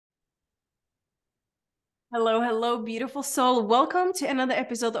Hello, hello, beautiful soul. Welcome to another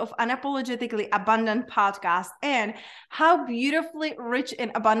episode of Unapologetically Abundant Podcast. And how beautifully rich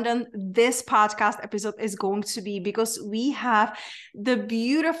and abundant this podcast episode is going to be, because we have the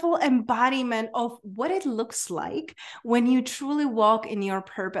beautiful embodiment of what it looks like when you truly walk in your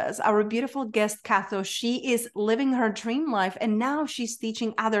purpose. Our beautiful guest, Cato, she is living her dream life, and now she's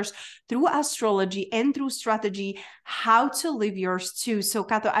teaching others through astrology and through strategy how to live yours too. So,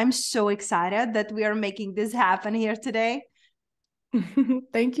 Cato, I'm so excited that we are making this happen here today.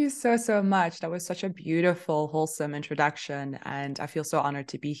 Thank you so much. That was such a beautiful, wholesome introduction, and I feel so honored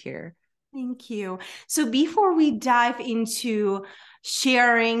to be here. Thank you. So before we dive into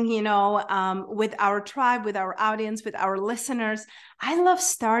sharing, with our tribe, with our audience, with our listeners, I love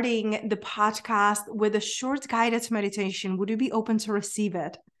starting the podcast with a short guided meditation. Would you be open to receive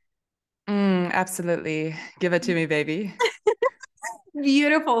it? Absolutely. Give it to me, baby.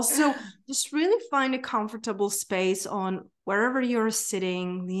 Beautiful. So just really find a comfortable space on wherever you're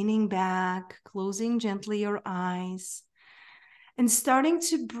sitting, leaning back, closing gently your eyes, and starting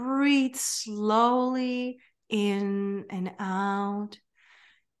to breathe slowly in and out.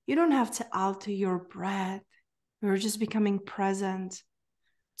 You don't have to alter your breath. You're just becoming present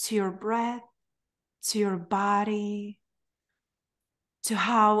to your breath, to your body, to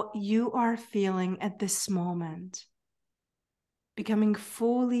how you are feeling at this moment. Becoming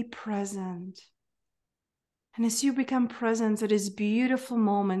fully present. And as you become present to this beautiful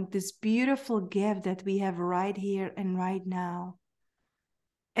moment, this beautiful gift that we have right here and right now,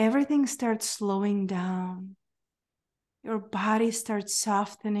 everything starts slowing down. Your body starts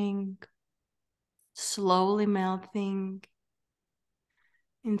softening, slowly melting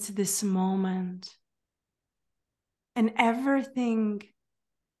into this moment. And everything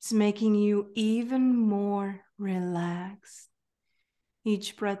is making you even more relaxed.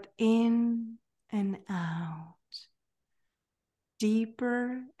 Each breath in and out.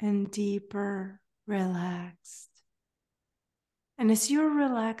 Deeper and deeper relaxed. And as you're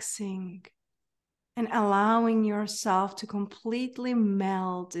relaxing and allowing yourself to completely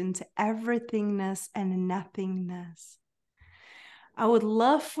melt into everythingness and nothingness, I would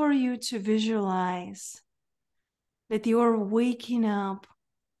love for you to visualize that you're waking up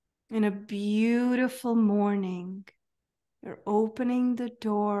in a beautiful morning. You're opening the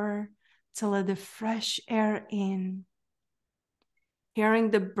door to let the fresh air in,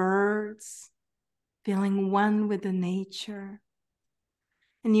 hearing the birds, feeling one with the nature.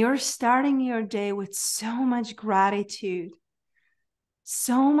 And you're starting your day with so much gratitude,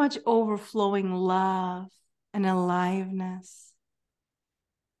 so much overflowing love and aliveness.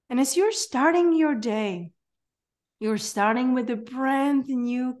 And as you're starting your day, you're starting with a brand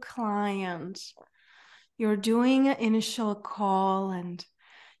new client. You're doing an initial call, and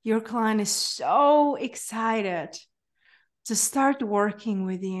your client is so excited to start working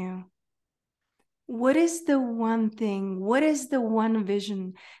with you. What is the one thing, what is the one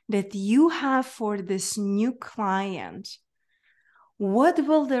vision that you have for this new client? What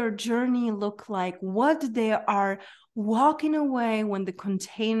will their journey look like? What they are walking away when the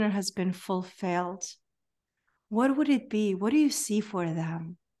container has been fulfilled? What would it be? What do you see for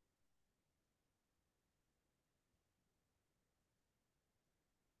them?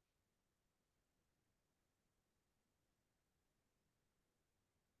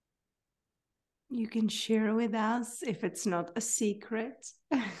 You can share with us if it's not a secret.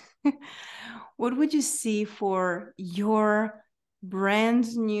 What would you see for your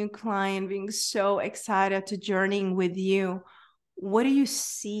brand new client being so excited to journeying with you? What do you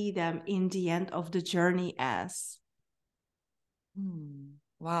see them in the end of the journey as?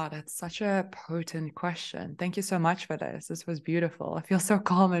 Wow, that's such a potent question. Thank you so much for this. This was beautiful. I feel so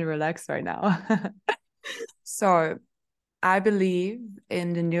calm and relaxed right now. So, I believe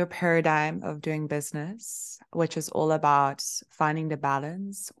in the new paradigm of doing business, which is all about finding the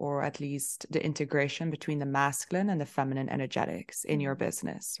balance, or at least the integration between the masculine and the feminine energetics in your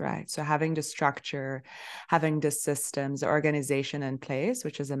business, right? So having the structure, having the systems, the organization in place,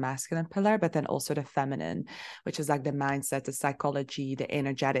 which is a masculine pillar, but then also the feminine, which is like the mindset, the psychology, the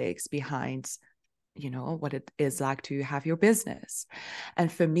energetics behind what it is like to have your business.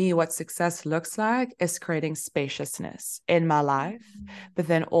 And for me, what success looks like is creating spaciousness in my life, but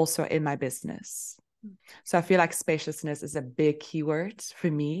then also in my business. So I feel like spaciousness is a big keyword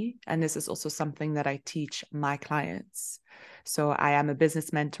for me. And this is also something that I teach my clients. So I am a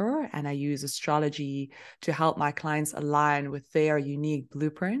business mentor, and I use astrology to help my clients align with their unique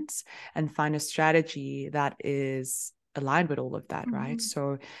blueprints and find a strategy that is aligned with all of that, right?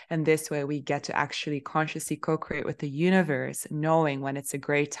 So in this way, we get to actually consciously co-create with the universe, knowing when it's a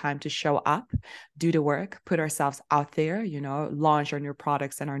great time to show up, do the work, put ourselves out there, launch our new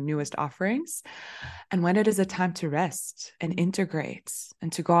products and our newest offerings. And when it is a time to rest and integrate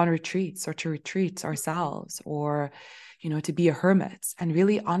and to go on retreats or to retreat ourselves, or to be a hermit, and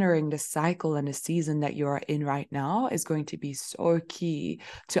really honoring the cycle and the season that you're in right now is going to be so key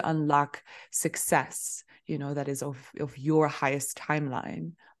to unlock success, that is of your highest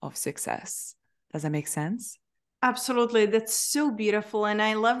timeline of success. Does that make sense? Absolutely. That's so beautiful. And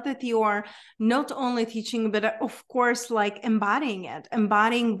I love that you are not only teaching, but of course, like embodying it,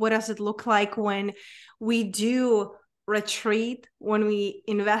 embodying what does it look like when we do retreat, when we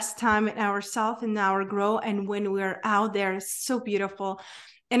invest time in ourselves and our growth, and when we're out there. It's so beautiful.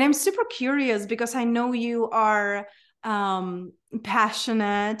 And I'm super curious because I know you are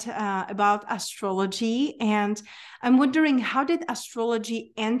passionate about astrology, and I'm wondering, how did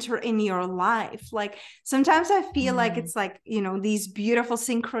astrology enter in your life? Like sometimes I feel like it's like, these beautiful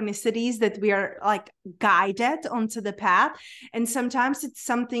synchronicities that we are like guided onto the path, and sometimes it's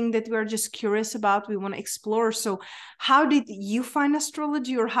something that we're just curious about, we want to explore. So how did you find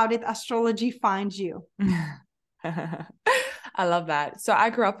astrology, or how did astrology find you? I love that. So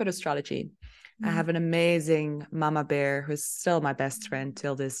I grew up with astrology. I have an amazing mama bear who's still my best friend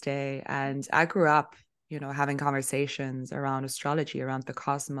till this day. And I grew up, having conversations around astrology, around the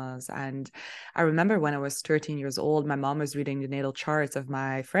cosmos. And I remember when I was 13 years old, my mom was reading the natal charts of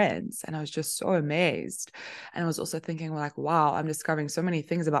my friends. And I was just so amazed. And I was also thinking, like, wow, I'm discovering so many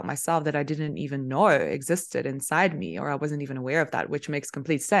things about myself that I didn't even know existed inside me, or I wasn't even aware of that, which makes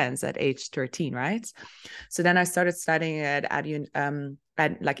complete sense at age 13, right? So then I started studying it at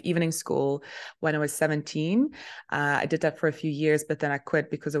like evening school when I was 17. I did that for a few years, but then I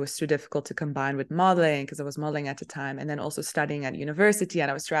quit because it was too difficult to combine with modeling, because I was modeling at the time, and then also studying at university, and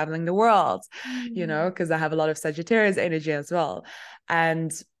I was traveling the world, because I have a lot of Sagittarius energy as well.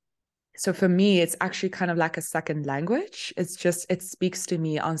 And so for me, it's actually kind of like a second language. It speaks to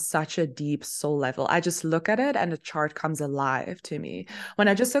me on such a deep soul level. I just look at it and the chart comes alive to me. When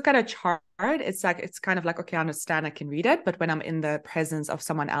I just look at a chart, it's kind of like, okay, I understand, I can read it. But when I'm in the presence of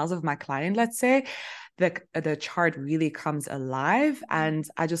someone else, of my client, let's say, the chart really comes alive. And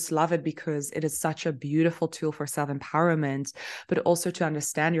I just love it because it is such a beautiful tool for self-empowerment, but also to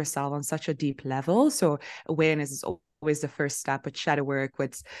understand yourself on such a deep level. So awareness is always the first step with shadow work,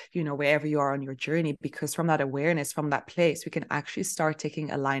 with wherever you are on your journey, because from that awareness, from that place, we can actually start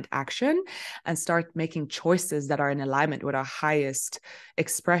taking aligned action and start making choices that are in alignment with our highest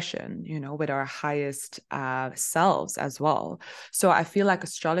expression, with our highest selves as well. So I feel like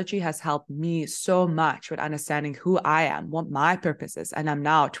astrology has helped me so much with understanding who I am, what my purpose is. And I'm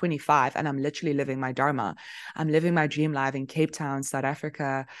now 25 and I'm literally living my dharma. I'm living my dream life in Cape Town, South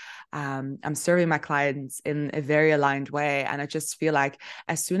Africa. I'm serving my clients in a very aligned way. And I just feel like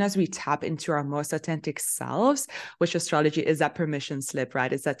as soon as we tap into our most authentic selves, which astrology is that permission slip,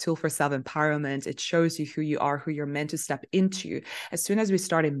 right? It's that tool for self-empowerment. It shows you who you are, who you're meant to step into. As soon as we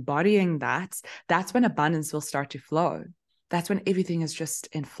start embodying that, that's when abundance will start to flow. That's when everything is just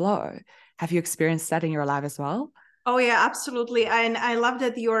in flow. Have you experienced that in your life as well? Oh yeah, absolutely. And I love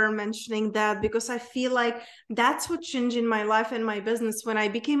that you're mentioning that, because I feel like that's what changed in my life and my business. When I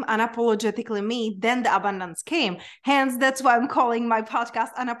became unapologetically me, then the abundance came. Hence, that's why I'm calling my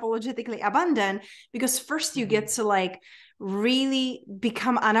podcast Unapologetically Abundant, because first you get to like really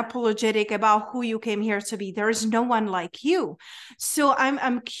become unapologetic about who you came here to be. There is no one like you. So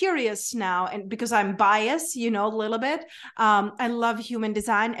I'm curious now, and because I'm biased, a little bit. I love human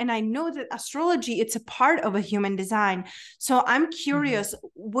design, and I know that astrology, it's a part of a human design. So I'm curious,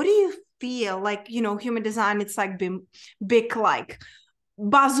 what do you feel like, human design, it's like big like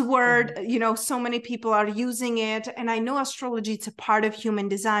buzzword, so many people are using it, and I know astrology, it's a part of human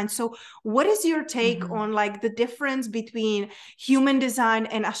design. So what is your take on like the difference between human design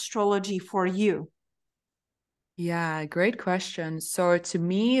and astrology for you? Yeah, great question. So to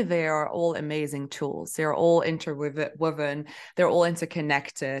me, they are all amazing tools. They're all interwoven. They're all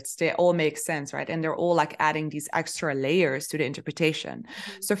interconnected. They all make sense, right? And they're all like adding these extra layers to the interpretation.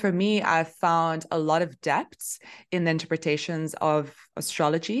 So for me, I've found a lot of depth in the interpretations of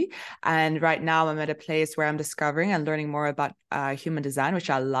astrology. And right now I'm at a place where I'm discovering and learning more about human design, which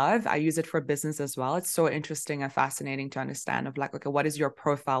I love. I use it for business as well. It's so interesting and fascinating to understand of like, okay, what is your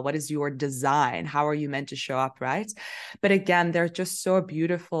profile? What is your design? How are you meant to show up, right? right? But again, they're just so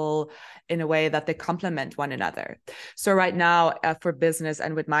beautiful in a way that they complement one another. So right now for business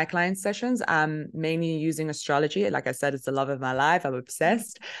and with my client sessions, I'm mainly using astrology. Like I said, it's the love of my life. I'm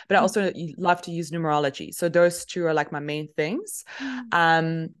obsessed, but I also love to use numerology. So those two are like my main things.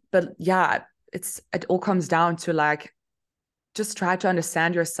 But yeah, it all comes down to like, just try to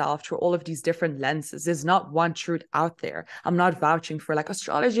understand yourself through all of these different lenses. There's not one truth out there. I'm not vouching for like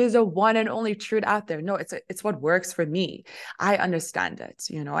astrology is the one and only truth out there. No, it's what works for me. I understand it,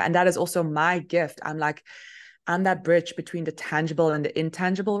 you know, and that is also my gift. I'm that bridge between the tangible and the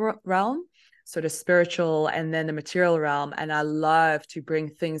intangible realm. So the spiritual and then the material realm. And I love to bring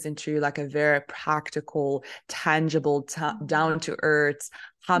things into like a very practical, tangible, down to earth,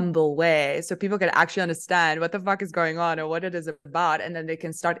 humble way. So people can actually understand what the fuck is going on or what it is about. And then they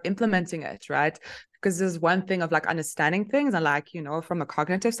can start implementing it, right? Because there's one thing of like understanding things and like, you know, from a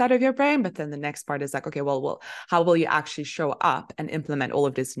cognitive side of your brain. But then the next part is like, okay, well, how will you actually show up and implement all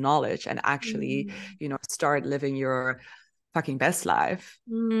of this knowledge and actually, you know, start living your fucking best life?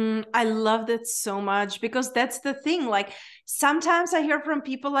 I love that so much, because that's the thing. Like sometimes I hear from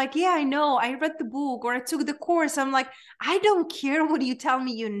people like, yeah, I know, I read the book or I took the course. I'm like, I don't care what you tell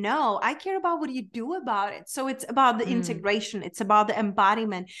me, you know, I care about what you do about it. So it's about the integration. It's about the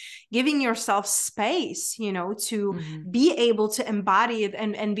embodiment, giving yourself space, you know, to be able to embody it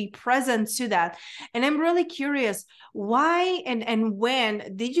and be present to that. And I'm really curious, why and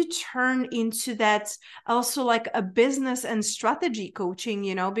when did you turn into that also like a business and strategy coaching,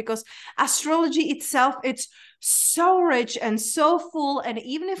 you know, because astrology itself, it's so rich and so full. And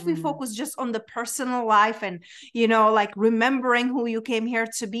even if we focus just on the personal life and, you know, like remembering who you came here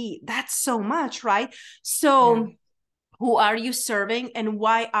to be, that's so much, right? So who are you serving, and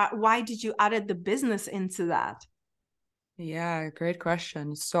why did you added the business into that? Yeah, great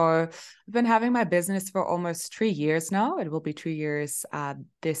question. So I've been having my business for almost 3 years now. It will be 3 years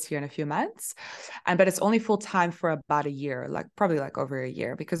this year in a few months. But it's only full time for about a year, like probably like over a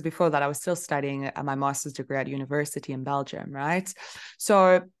year, because before that I was still studying my master's degree at university in Belgium, right?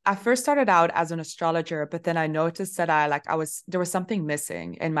 So I first started out as an astrologer, but then I noticed that there was something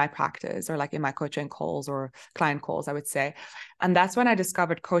missing in my practice, or like in my coaching calls or client calls, I would say. And that's when I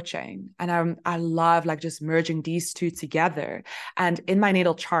discovered coaching. And I love like just merging these two together. And in my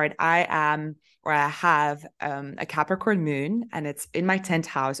natal chart, I have a Capricorn moon, and it's in my 10th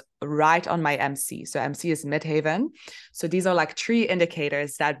house, right on my MC. So MC is midheaven. So these are like 3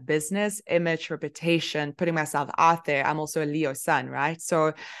 indicators that business, image, reputation, putting myself out there. I'm also a Leo sun, right?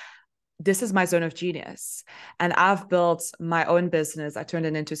 So this is my zone of genius. And I've built my own business. I turned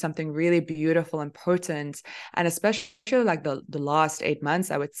it into something really beautiful and potent. And especially like the last 8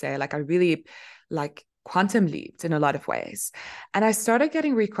 months, I would say, like I really like quantum leaped in a lot of ways. And I started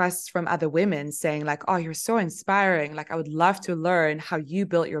getting requests from other women saying like, oh, you're so inspiring. Like, I would love to learn how you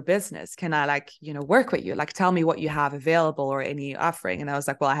built your business. Can I like, you know, work with you? Like, tell me what you have available or any offering. And I was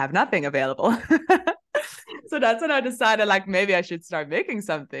like, well, I have nothing available. So that's when I decided like maybe I should start making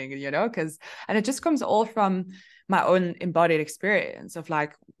something, you know, and it just comes all from my own embodied experience of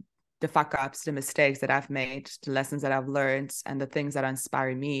like the fuck ups, the mistakes that I've made, the lessons that I've learned, and the things that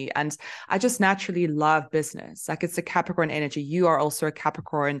inspire me. And I just naturally love business. Like it's a Capricorn energy. You are also a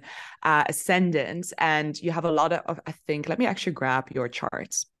Capricorn ascendant, and you have a lot of, I think, let me actually grab your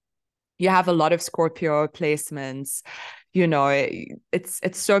charts. You have a lot of Scorpio placements. You know, it's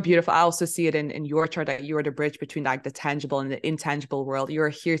so beautiful. I also see it in your chart that you are the bridge between like the tangible and the intangible world. You're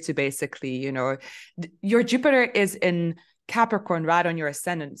here to basically, you know, your Jupiter is in Capricorn right on your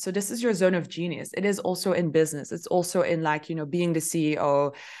ascendant. So this is your zone of genius. It is also in business. It's also in like, you know, being the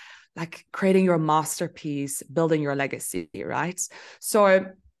CEO, like creating your masterpiece, building your legacy, right? So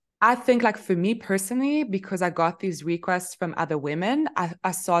I think like for me personally, because I got these requests from other women,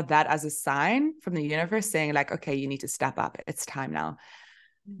 I saw that as a sign from the universe saying like, okay, you need to step up. It's time now.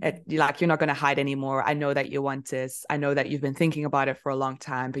 Like, you're not going to hide anymore. I know that you want this. I know that you've been thinking about it for a long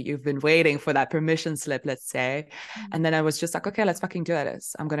time, but you've been waiting for that permission slip, let's say. And then I was just like, okay, let's fucking do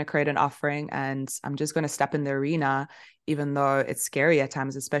this. I'm going to create an offering and I'm just going to step in the arena, even though it's scary at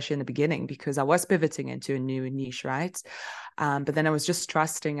times, especially in the beginning, because I was pivoting into a new niche, right? But then I was just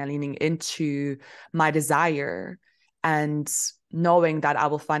trusting and leaning into my desire and knowing that I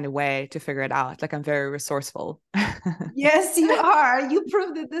will find a way to figure it out. Like I'm very resourceful. Yes, you are. You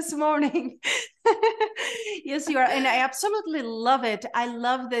proved it this morning. Yes, you are. And I absolutely love it. I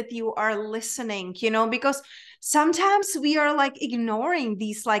love that you are listening, you know, because sometimes we are like ignoring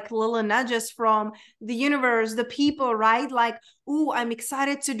these like little nudges from the universe, the people, right? Like, oh, I'm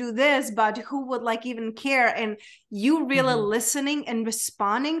excited to do this, but who would like even care? And you really listening and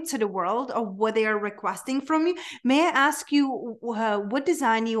responding to the world of what they are requesting from you. May I ask you what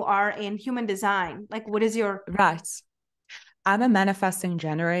design you are in human design? Like, what is your... Right. I'm a manifesting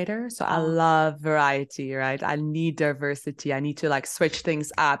generator, so I love variety, right? I need diversity. I need to like switch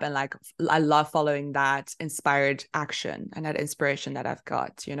things up, and like I love following that inspired action and that inspiration that I've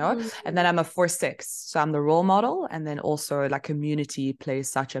got, you know? And then I'm a 4/6, so I'm the role model, and then also like community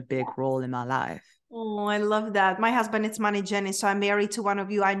plays such a big role in my life. Oh, I love that. My husband is Money Jenny, so I'm married to one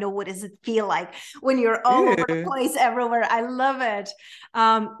of you. I know what does it feel like when you're all over the Ooh. place, everywhere. I love it.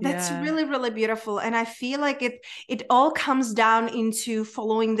 That's Yeah. really, really beautiful. And I feel like it all comes down into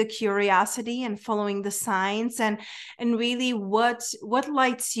following the curiosity and following the signs and really what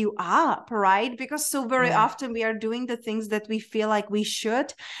lights you up, right? Because so very Yeah. often we are doing the things that we feel like we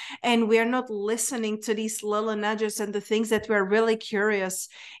should, and we're not listening to these little nudges and the things that we're really curious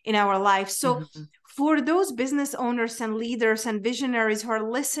in our life. So for those business owners and leaders and visionaries who are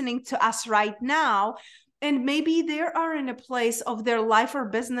listening to us right now, and maybe they are in a place of their life or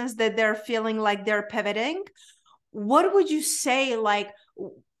business that they're feeling like they're pivoting, what would you say, like,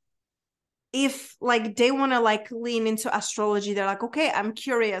 if like they want to like lean into astrology, they're like, okay, I'm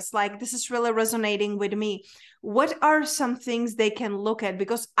curious, like this is really resonating with me, what are some things they can look at?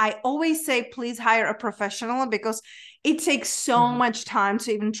 Because I always say please hire a professional, because it takes so much time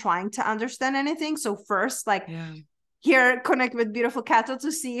to even trying to understand anything. So first, like, here, connect with beautiful Cato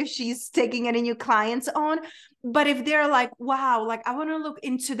to see if she's taking any new clients on. But if they're like, wow, like I want to look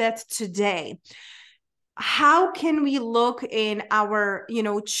into that today, how can we look in our,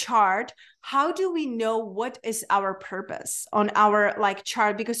 chart? How do we know what is our purpose on our like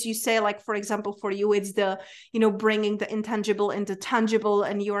chart? Because you say, like, for example, for you, it's the, bringing the intangible into tangible,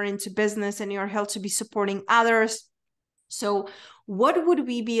 and you're into business and you're held to be supporting others. So what would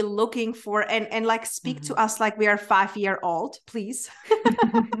we be looking for? And like, speak to us like we are 5-year-old, please.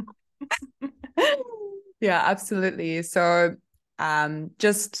 Yeah, absolutely. So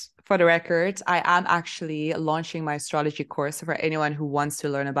just for the record, I am actually launching my astrology course. So for anyone who wants to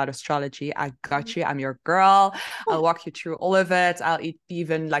learn about astrology, I got you. I'm your girl. I'll walk you through all of it. I'll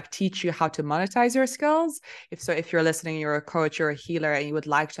even like teach you how to monetize your skills. If you're listening, you're a coach, you're a healer, and you would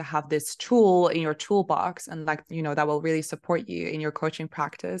like to have this tool in your toolbox, and like, that will really support you in your coaching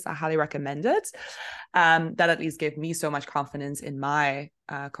practice, I highly recommend it. That at least gave me so much confidence in my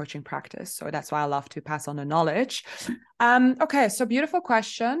coaching practice. So that's why I love to pass on the knowledge. Okay, so beautiful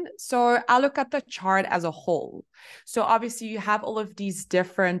question. So I'll look at the chart as a whole. So obviously you have all of these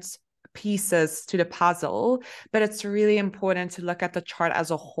different pieces to the puzzle, but it's really important to look at the chart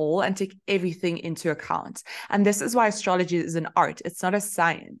as a whole and take everything into account. And this is why astrology is an art. It's not a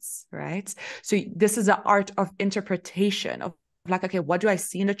science, right? So this is an art of interpretation, of like, okay, what do I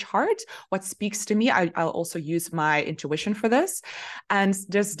see in the chart? What speaks to me? I'll also use my intuition for this. And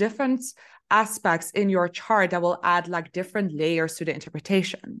there's different aspects in your chart that will add like different layers to the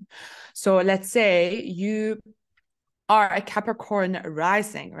interpretation. So let's say you are a Capricorn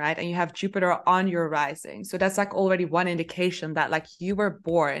rising, right? And you have Jupiter on your rising. So that's like already one indication that like you were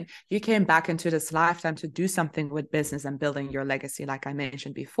born, you came back into this lifetime to do something with business and building your legacy, like I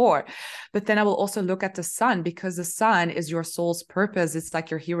mentioned before. But then I will also look at the sun, because the sun is your soul's purpose. It's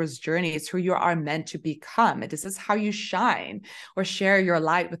like your hero's journey. It's who you are meant to become. This is how you shine or share your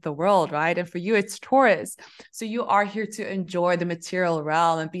light with the world, right? And for you, it's Taurus. So you are here to enjoy the material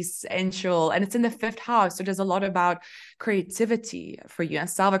realm and be sensual. And it's in the 5th house. So there's a lot about creativity for you and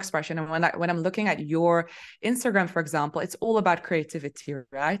self-expression. And when I'm looking at your Instagram, for example, it's all about creativity,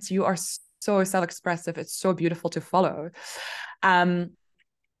 right? You are so self-expressive. It's so beautiful to follow. And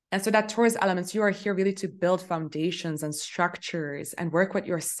so that Taurus elements, you are here really to build foundations and structures and work with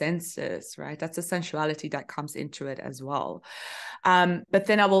your senses, right? That's the sensuality that comes into it as well. But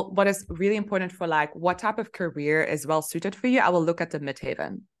then what is really important for like what type of career is well suited for you, I will look at the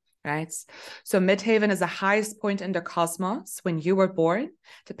midheaven. Right. So midheaven is the highest point in the cosmos when you were born,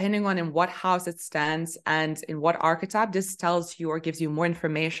 depending on in what house it stands and in what archetype. This tells you or gives you more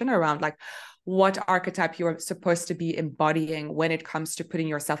information around like what archetype you're supposed to be embodying when it comes to putting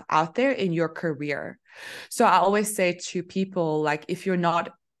yourself out there in your career. So I always say to people, like, if you're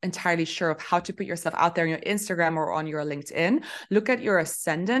not entirely sure of how to put yourself out there on your Instagram or on your LinkedIn, look at your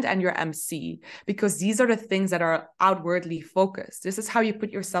ascendant and your MC, because these are the things that are outwardly focused. This is how you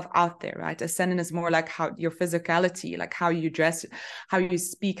put yourself out there, right? Ascendant is more like how your physicality, like how you dress, how you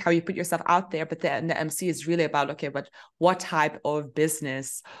speak, how you put yourself out there. But then the MC is really about, okay, but what type of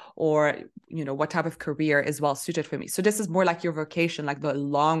business or, you know, what type of career is well suited for me? So this is more like your vocation, like the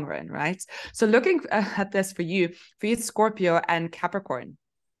long run, right? So looking at this for you, Scorpio and Capricorn,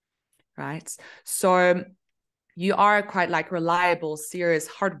 right? So you are quite like reliable, serious,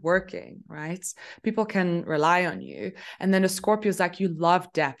 hardworking, right? People can rely on you. And then the Scorpio is like, you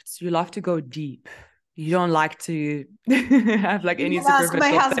love depth. You love to go deep. You don't like to have like any Ask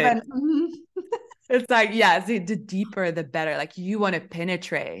my superficial thing. husband. It's like, yeah, the deeper, the better. Like you want to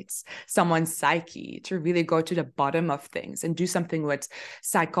penetrate someone's psyche to really go to the bottom of things and do something with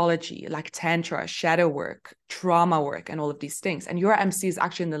psychology, like tantra, shadow work, trauma work, and all of these things. And your MC is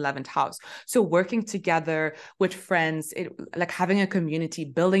actually in the 11th house. So working together with friends, like having a community,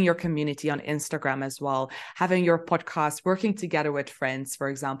 building your community on Instagram as well, having your podcast, working together with friends, for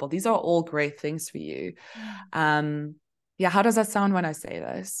example, these are all great things for you. Yeah, how does that sound when I say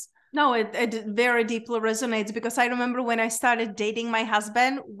this? No, it very deeply resonates, because I remember when I started dating my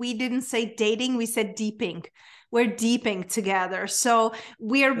husband, we didn't say dating, we said deeping. We're deeping together. So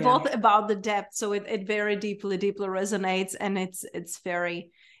we are both about the depth. So it very deeply resonates. And it's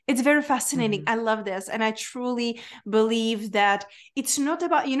very fascinating. I love this. And I truly believe that it's not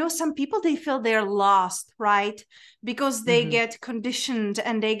about, some people, they feel they're lost, right? Because they get conditioned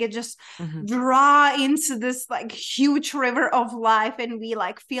and they get just draw into this like huge river of life. And we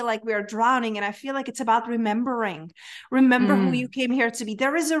like feel like we're drowning. And I feel like it's about remember who you came here to be.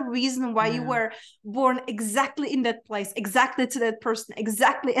 There is a reason why you were born exactly in that place, exactly to that person,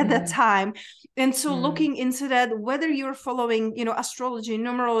 exactly at that time. And so looking into that, whether you're following, astrology,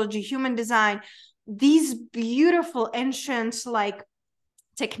 numerology, human design, these beautiful ancient like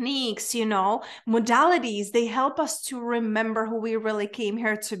techniques, modalities, they help us to remember who we really came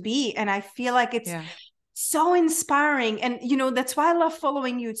here to be. And I feel like it's so inspiring. And, that's why I love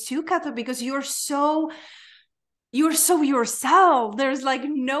following you too, Cato, because you're so yourself. There's like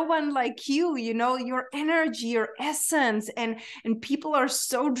no one like you, your energy, your essence, and people are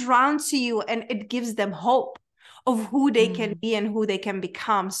so drawn to you, and it gives them hope of who they can be and who they can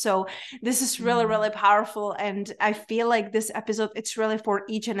become. So this is really, really powerful. And I feel like this episode, it's really for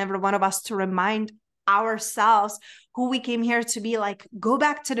each and every one of us to remind ourselves who we came here to be. Like, go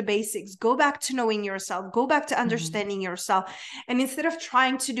back to the basics, go back to knowing yourself, go back to understanding yourself. And instead of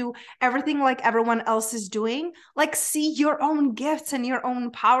trying to do everything like everyone else is doing, like, see your own gifts and your own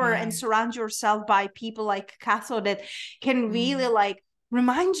power, and surround yourself by people like Cato that can really like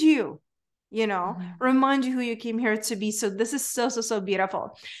remind you, remind you who you came here to be. So this is so, so, so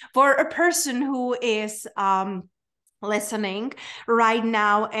beautiful. For a person who is listening right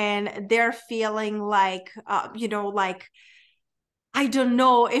now and they're feeling like, like, I don't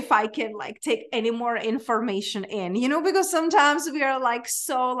know if I can like take any more information in, because sometimes we are like,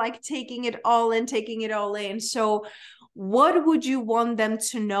 so like taking it all in. So what would you want them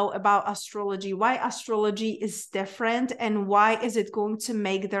to know about astrology? Why astrology is different, and why is it going to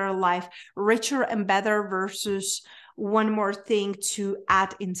make their life richer and better versus one more thing to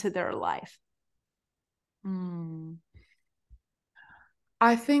add into their life?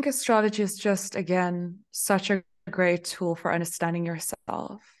 I think astrology is just, again, such a great tool for understanding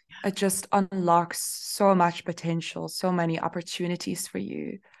yourself. It just unlocks so much potential, so many opportunities for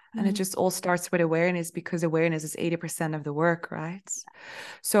you. And it just all starts with awareness, because awareness is 80% of the work, right?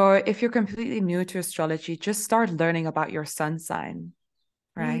 So if you're completely new to astrology, just start learning about your sun sign,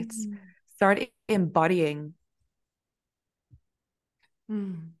 right? Start embodying.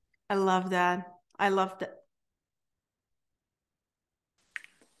 I love that. I love that.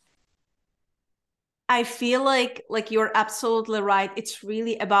 I feel like you're absolutely right. It's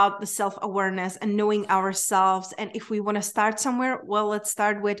really about the self-awareness and knowing ourselves. And if we want to start somewhere, well, let's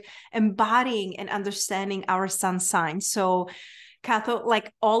start with embodying and understanding our sun sign. So, Cato,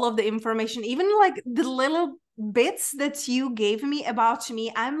 like all of the information, even like the little bits that you gave me about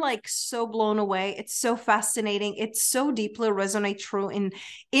me, I'm like so blown away. It's so fascinating. It's so deeply resonate true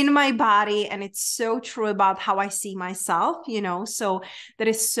in my body, and it's so true about how I see myself, so that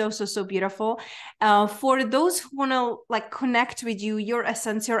is so, so, so beautiful. For those who want to like connect with you, your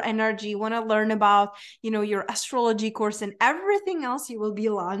essence, your energy, want to learn about, your astrology course and everything else you will be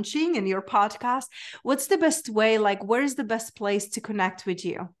launching in your podcast, what's the best way? Like, where is the best place to connect with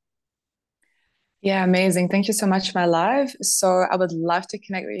you? Yeah, amazing. Thank you so much, my love. So I would love to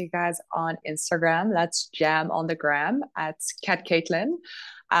connect with you guys on Instagram. Let's jam on the gram at Cat Caitlin.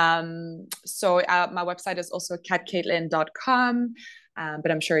 So my website is also catcaitlin.com.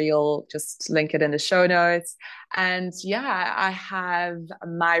 But I'm sure you'll just link it in the show notes. And yeah, I have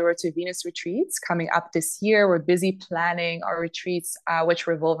my Road to Venus retreats coming up this year. We're busy planning our retreats, which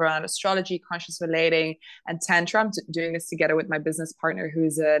revolve around astrology, conscious relating, and Tantra. I'm doing this together with my business partner,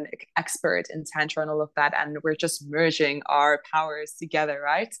 who's an expert in Tantra and all of that. And we're just merging our powers together,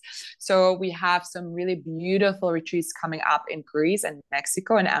 right? So we have some really beautiful retreats coming up in Greece and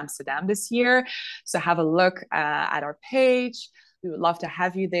Mexico and Amsterdam this year. So have a look at our page. We would love to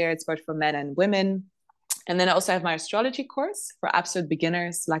have you there. It's both for men and women. And then I also have my astrology course for absolute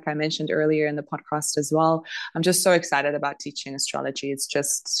beginners, like I mentioned earlier in the podcast as well. I'm just so excited about teaching astrology. It's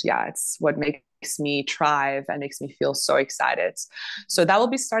just, yeah, it's what makes me thrive and makes me feel so excited. So that will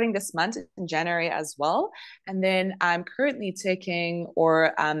be starting this month in January as well. And then I'm currently taking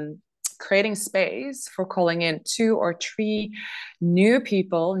or creating space for calling in 2 or 3 new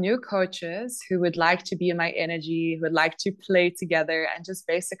people, new coaches who would like to be in my energy, who would like to play together, and just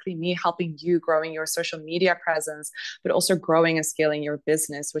basically me helping you growing your social media presence, but also growing and scaling your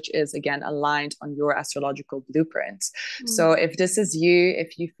business, which is again aligned on your astrological blueprint. So if this is you,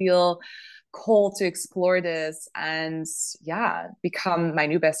 if you feel called to explore this and yeah, become my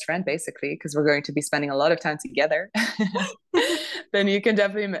new best friend basically, because we're going to be spending a lot of time together, then you can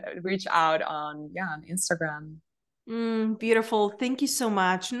definitely reach out on Instagram. Beautiful. Thank you so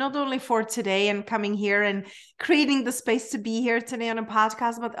much. Not only for today and coming here and creating the space to be here today on a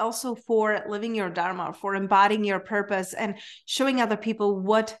podcast, but also for living your Dharma, for embodying your purpose and showing other people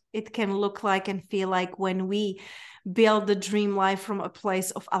what it can look like and feel like when we build the dream life from a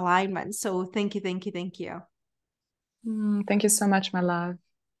place of alignment. So thank you, thank you, thank you. Thank you so much, my love.